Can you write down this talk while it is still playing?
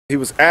He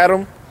was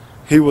Adam.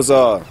 He was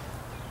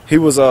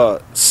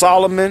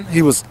Solomon.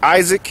 He was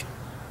Isaac.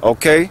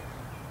 Okay.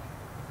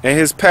 In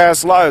his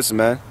past lives,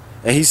 man.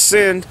 And he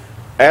sinned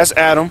as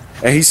Adam,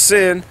 and he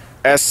sinned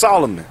as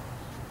Solomon.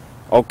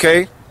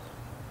 Okay?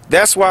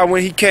 That's why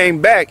when he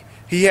came back,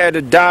 he had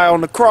to die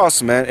on the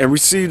cross, man, and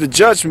receive the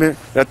judgment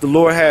that the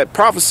Lord had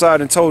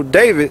prophesied and told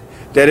David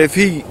that if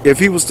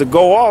he was to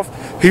go off,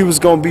 he was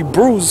going to be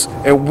bruised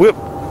and whipped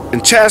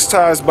and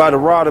chastised by the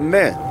rod of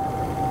man.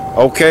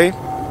 Okay?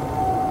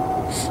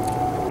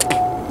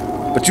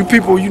 But you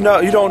people, you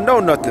don't know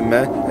nothing,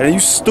 man. And you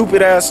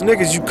stupid ass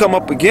niggas, you come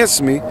up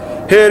against me.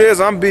 Here it is,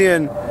 I'm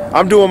doing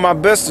my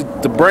best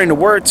to bring the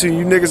word to you.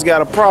 You niggas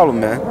got a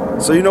problem,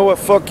 man. So you know what?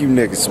 Fuck you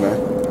niggas, man.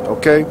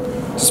 Okay?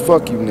 Just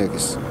fuck you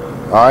niggas.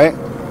 Alright?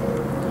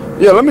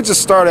 Yeah, let me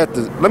start at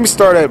the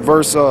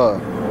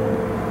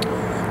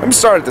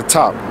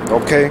top,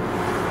 okay?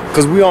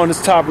 Because we on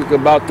this topic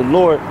about the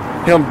Lord,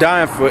 him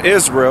dying for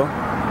Israel.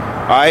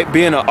 Alright,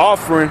 being an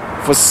offering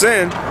for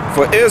sin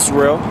for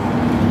Israel.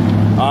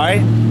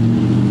 Alright?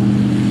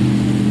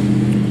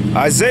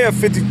 Isaiah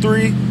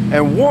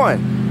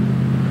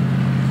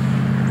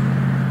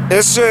 53:1.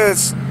 It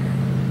says,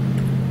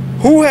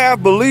 who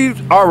have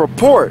believed our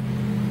report?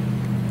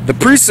 The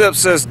precept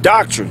says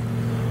doctrine.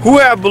 Who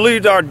have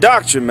believed our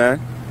doctrine, man?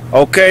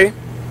 Okay?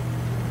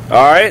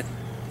 Alright?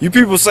 You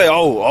people say,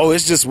 oh,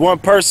 it's just one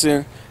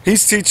person.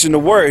 He's teaching the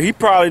word. He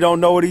probably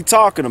don't know what he's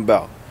talking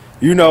about.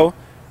 You know?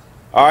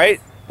 Alright?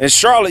 In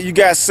Charlotte, you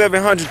got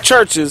 700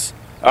 churches.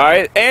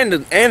 Alright?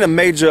 And a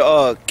major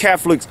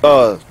Catholic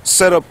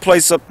setup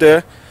place up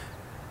there.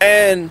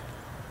 And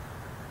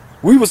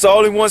we was the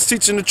only ones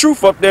teaching the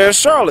truth up there in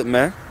Charlotte,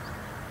 man.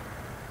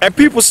 And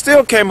people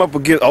still came up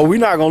against, oh, we're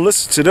not going to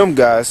listen to them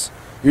guys.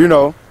 You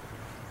know,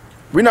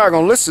 we're not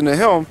going to listen to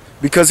him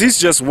because he's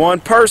just one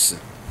person.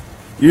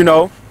 You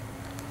know,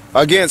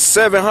 against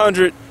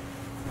 700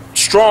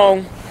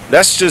 strong,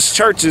 that's just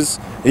churches.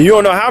 And you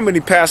don't know how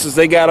many pastors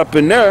they got up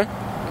in there.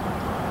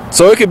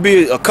 So it could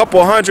be a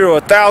couple hundred or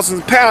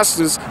 1,000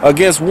 pastors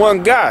against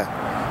one guy.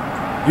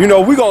 You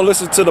know, we're going to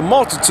listen to the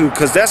multitude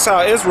because that's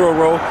how Israel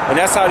roll and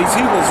that's how these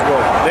heathens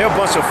roll. They're a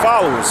bunch of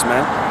followers,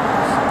 man.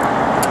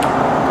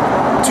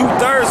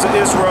 2/3 of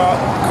Israel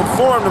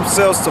conformed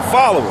themselves to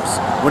followers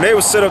when they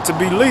were set up to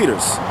be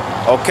leaders.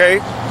 Okay?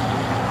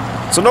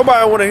 So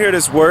nobody want to hear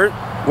this word,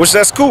 which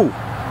that's cool.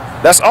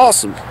 That's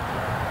awesome.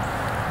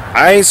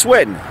 I ain't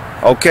sweating.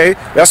 Okay?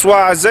 That's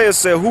why Isaiah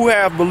said, who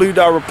have believed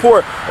our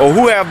report or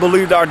who have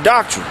believed our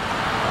doctrine?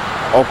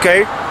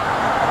 Okay?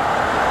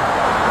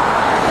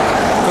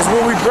 Because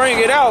when we bring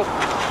it out,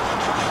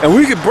 and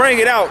we could bring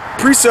it out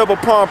precept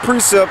upon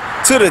precept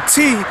to the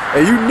T,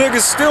 and you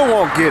niggas still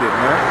won't get it,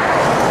 man.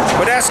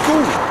 But that's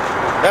cool.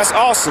 That's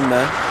awesome,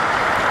 man.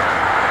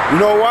 You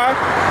know why?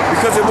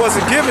 Because it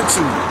wasn't given to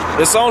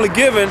you. It's only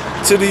given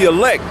to the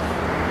elect,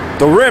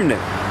 the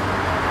remnant.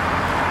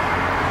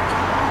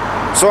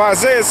 So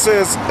Isaiah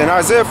says, in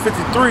Isaiah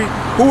 53,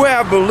 who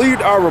have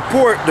believed our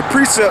report, the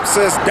precept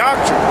says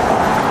doctrine.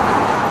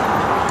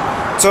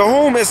 To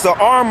whom is the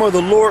arm of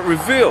the Lord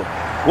revealed?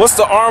 What's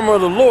the armor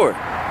of the Lord?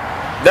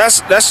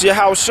 That's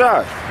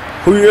Yahushua,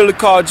 who you really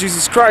call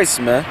Jesus Christ,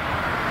 man.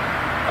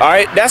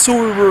 Alright, that's who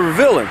we were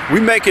revealing.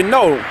 We making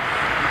known.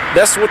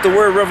 That's what the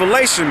word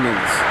revelation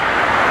means.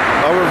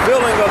 A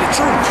revealing of the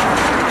truth.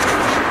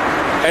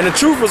 And the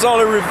truth was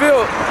only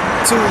revealed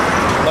to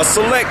a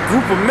select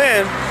group of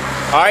men.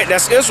 Alright,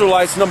 that's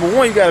Israelites. Number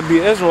one, you gotta be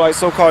an Israelite,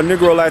 so-called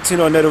Negro,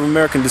 Latino, Native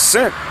American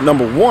descent.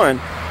 Number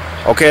one.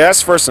 Okay,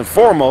 that's first and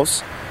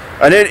foremost.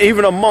 And then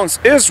even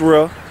amongst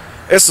Israel,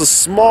 it's a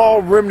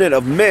small remnant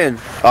of men,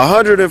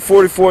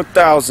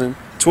 144,000,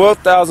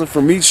 12,000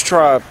 from each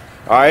tribe,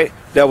 all right,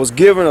 that was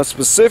given a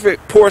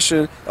specific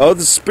portion of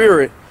the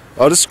spirit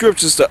of the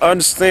scriptures to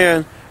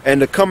understand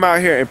and to come out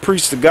here and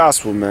preach the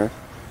gospel, man.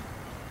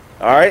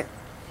 All right?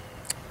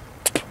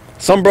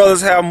 Some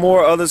brothers have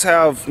more, others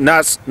have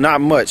not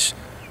much.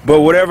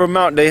 But whatever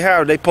amount they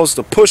have, they supposed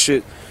to push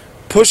it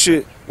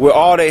with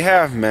all they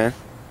have, man,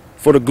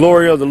 for the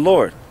glory of the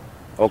Lord.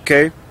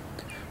 Okay?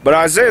 But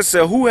Isaiah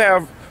said, who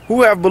have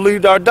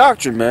believed our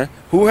doctrine, man?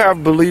 Who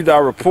have believed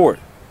our report?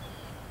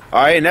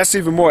 All right, and that's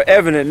even more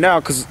evident now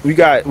because we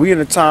in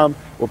a time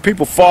where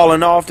people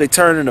falling off, they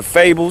turn into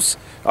fables.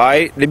 All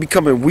right, they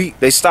becoming weak,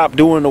 they stop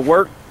doing the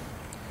work.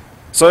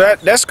 So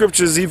that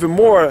scripture is even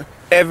more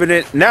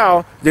evident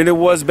now than it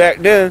was back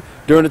then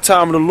during the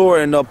time of the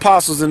Lord and the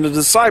apostles and the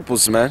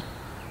disciples, man,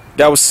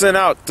 that was sent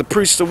out to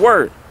preach the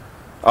word.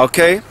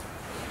 Okay,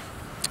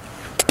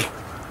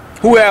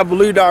 who have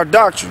believed our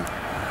doctrine?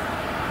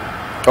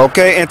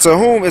 Okay, and to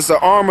whom is the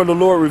arm of the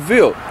Lord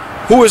revealed?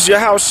 Who is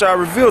Yahushua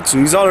revealed to?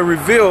 He's only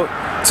revealed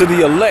to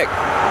the elect,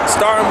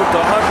 starting with the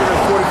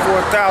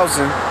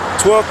 144,000,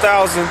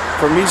 12,000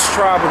 from each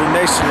tribe of the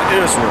nation of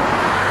Israel.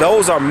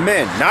 Those are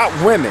men, not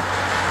women.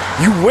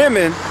 You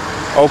women,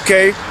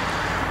 okay,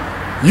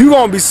 you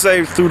gonna be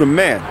saved through the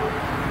man,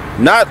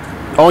 not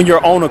on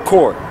your own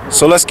accord.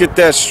 So let's get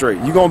that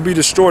straight. You're gonna be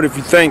destroyed if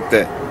you think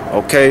that,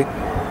 okay?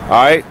 All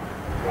right,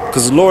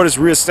 because the Lord is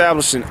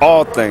reestablishing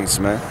all things,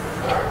 man.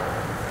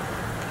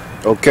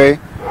 Okay.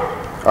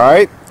 All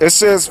right. It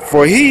says,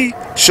 for he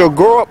shall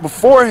grow up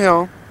before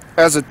him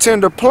as a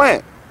tender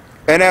plant,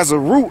 and as a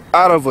root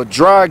out of a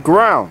dry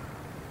ground.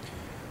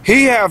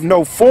 He have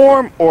no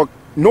form or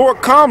nor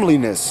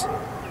comeliness.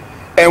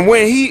 And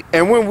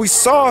when we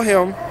saw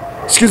him,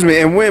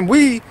 and when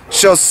we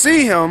shall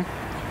see him,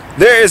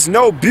 there is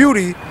no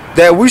beauty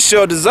that we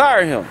shall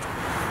desire him.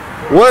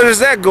 What is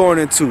that going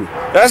into?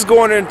 That's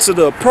going into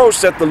the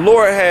approach that the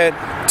Lord had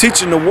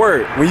teaching the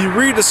word. When you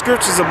read the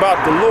scriptures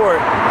about the Lord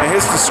and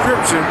his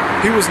description,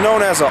 he was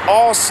known as an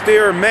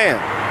austere man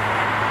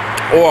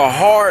or a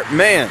hard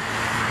man.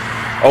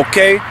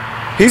 Okay?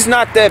 He's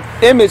not that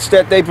image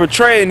that they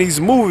portray in these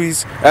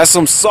movies as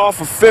some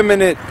soft,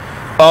 effeminate,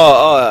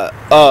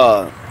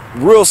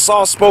 real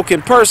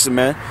soft-spoken person,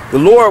 man. The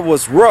Lord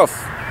was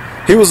rough.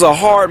 He was a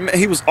hard man.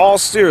 He was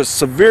austere,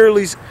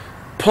 severely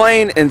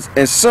plain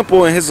and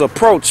simple in his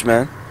approach,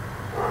 man.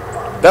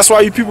 That's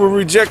why you people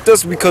reject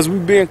us, because we're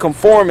being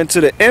conformed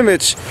into the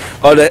image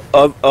of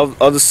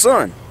the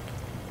Son.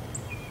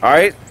 All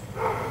right?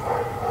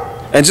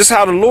 And just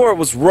how the Lord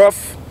was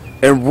rough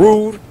and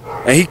rude,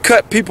 and he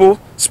cut people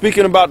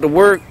speaking about the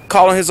word,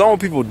 calling his own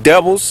people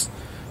devils,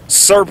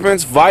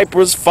 serpents,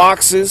 vipers,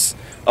 foxes,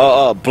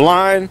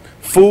 blind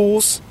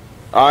fools.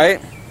 All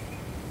right?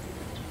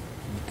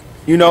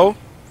 You know,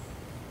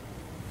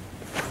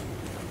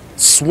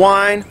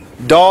 swine,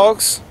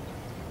 dogs,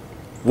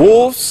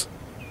 wolves,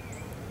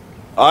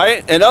 all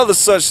right, and other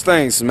such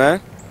things,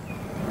 man.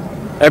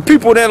 And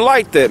people didn't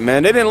like that,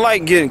 man. They didn't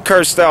like getting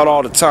cursed out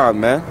all the time,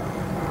 man.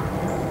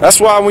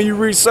 That's why when you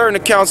read certain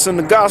accounts in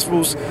the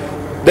Gospels,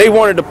 they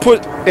wanted to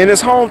put, in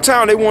his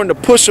hometown, they wanted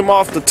to push him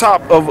off the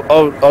top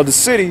of the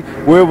city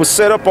where it was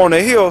set up on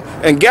a hill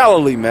in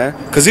Galilee, man,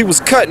 because he was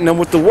cutting them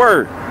with the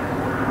word.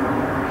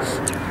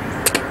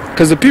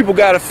 Because the people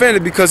got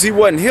offended because he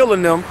wasn't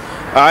healing them,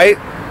 all right?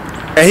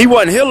 And he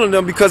wasn't healing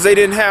them because they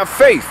didn't have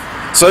faith.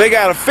 So they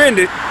got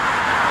offended.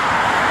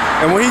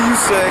 And when he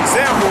used the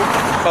example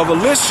of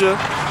Elisha,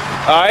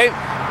 all right,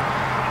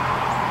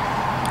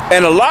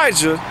 and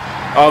Elijah,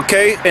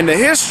 okay, in the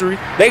history,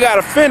 they got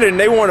offended and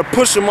they wanted to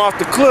push him off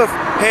the cliff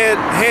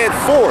head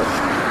forward.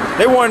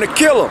 They wanted to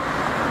kill him.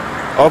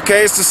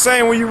 Okay, it's the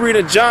same when you read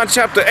in John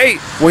chapter 8,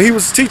 when he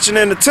was teaching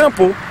in the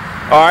temple,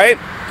 all right,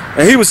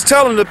 and he was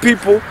telling the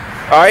people,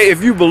 all right,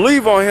 if you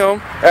believe on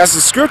him, as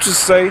the scriptures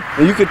say,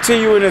 and you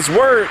continue in his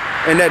word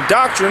and that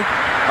doctrine,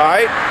 all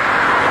right,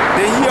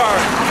 then ye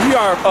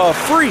are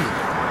free.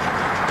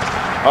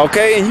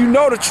 Okay, and you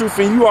know the truth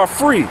and you are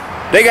free.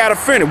 They got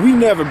offended. We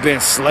never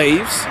been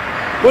slaves.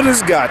 What is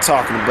this guy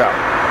talking about?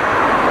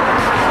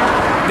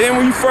 Then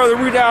when you further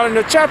read out in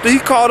the chapter, he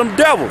called them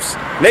devils.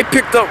 They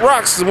picked up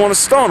rocks to want to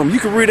stone them. You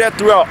can read that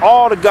throughout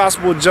all the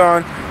Gospel of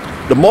John,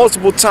 the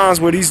multiple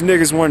times where these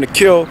niggas wanted to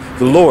kill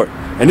the Lord.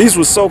 And these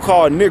were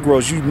so-called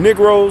Negroes. You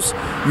Negroes,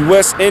 you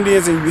West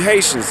Indians, and you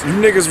Haitians. You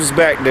niggas was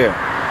back there.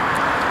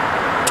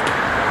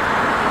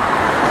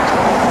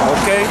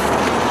 Okay?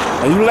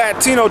 And you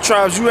Latino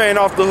tribes, you ain't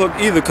off the hook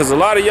either, because a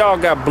lot of y'all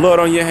got blood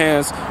on your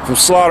hands from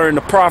slaughtering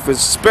the prophets,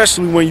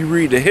 especially when you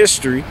read the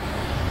history.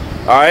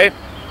 Alright?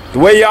 The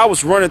way y'all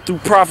was running through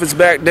prophets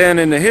back then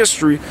in the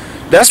history,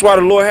 that's why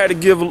the Lord had to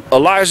give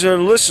Elijah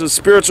and Elisha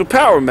spiritual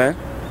power, man.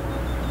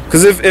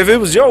 Because if it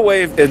was your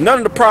way, if none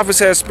of the prophets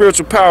had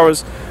spiritual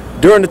powers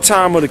during the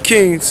time of the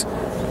kings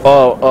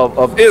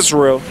of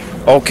Israel,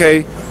 okay,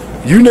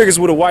 you niggas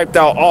would have wiped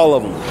out all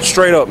of them.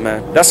 Straight up,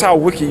 man. That's how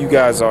wicked you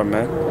guys are,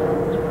 man.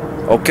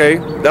 Okay?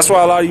 That's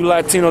why a lot of you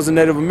Latinos and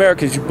Native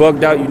Americans, you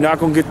bugged out. You're not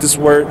going to get this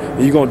word,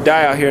 and you're going to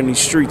die out here in these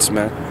streets,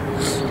 man.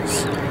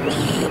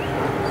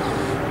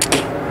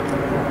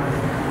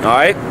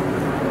 Alright?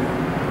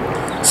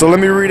 So let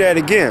me read that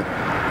again.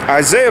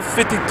 Isaiah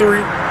 53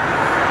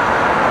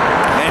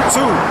 and 2.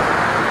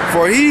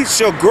 For he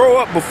shall grow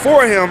up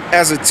before him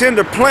as a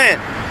tender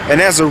plant,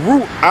 and as a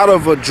root out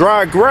of a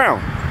dry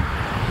ground.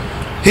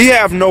 He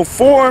have no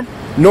form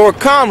nor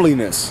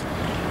comeliness.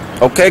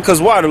 Okay, because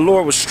why? The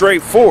Lord was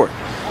straightforward.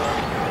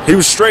 He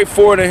was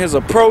straightforward in his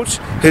approach,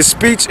 his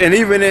speech, and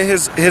even in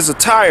his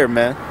attire,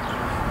 man.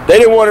 They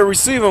didn't want to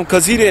receive him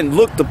because he didn't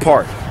look the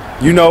part,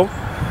 you know.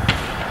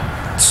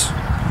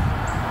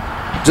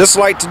 Just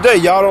like today,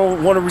 y'all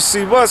don't want to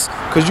receive us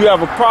because you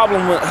have a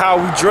problem with how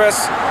we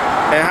dress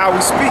and how we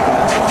speak.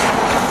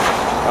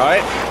 All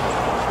right.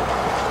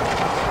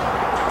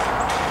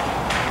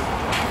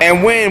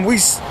 And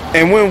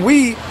when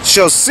we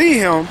shall see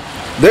him,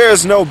 there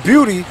is no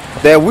beauty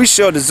that we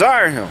shall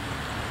desire him.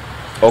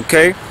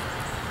 Okay.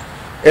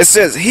 It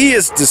says he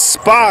is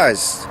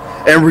despised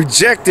and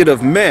rejected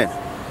of men.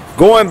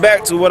 Going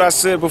back to what I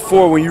said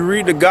before, when you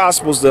read the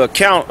Gospels, the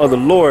account of the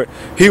Lord,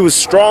 he was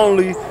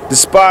strongly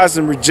despised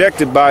and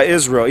rejected by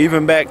Israel,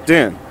 even back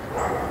then.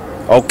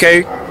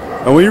 Okay?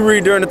 And when you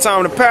read during the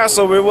time of the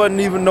Passover, it wasn't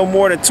even no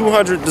more than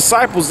 200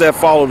 disciples that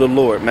followed the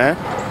Lord, man.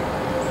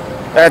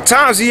 At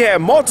times he had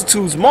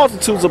multitudes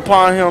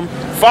upon him,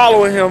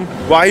 following him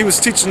while he was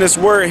teaching this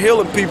word,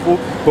 healing people.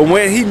 But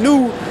when he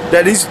knew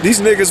that these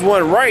niggas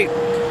weren't right,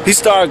 he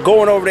started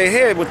going over their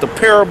head with the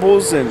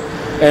parables and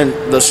And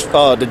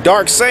the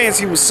dark sayings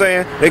he was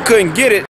saying, they couldn't get it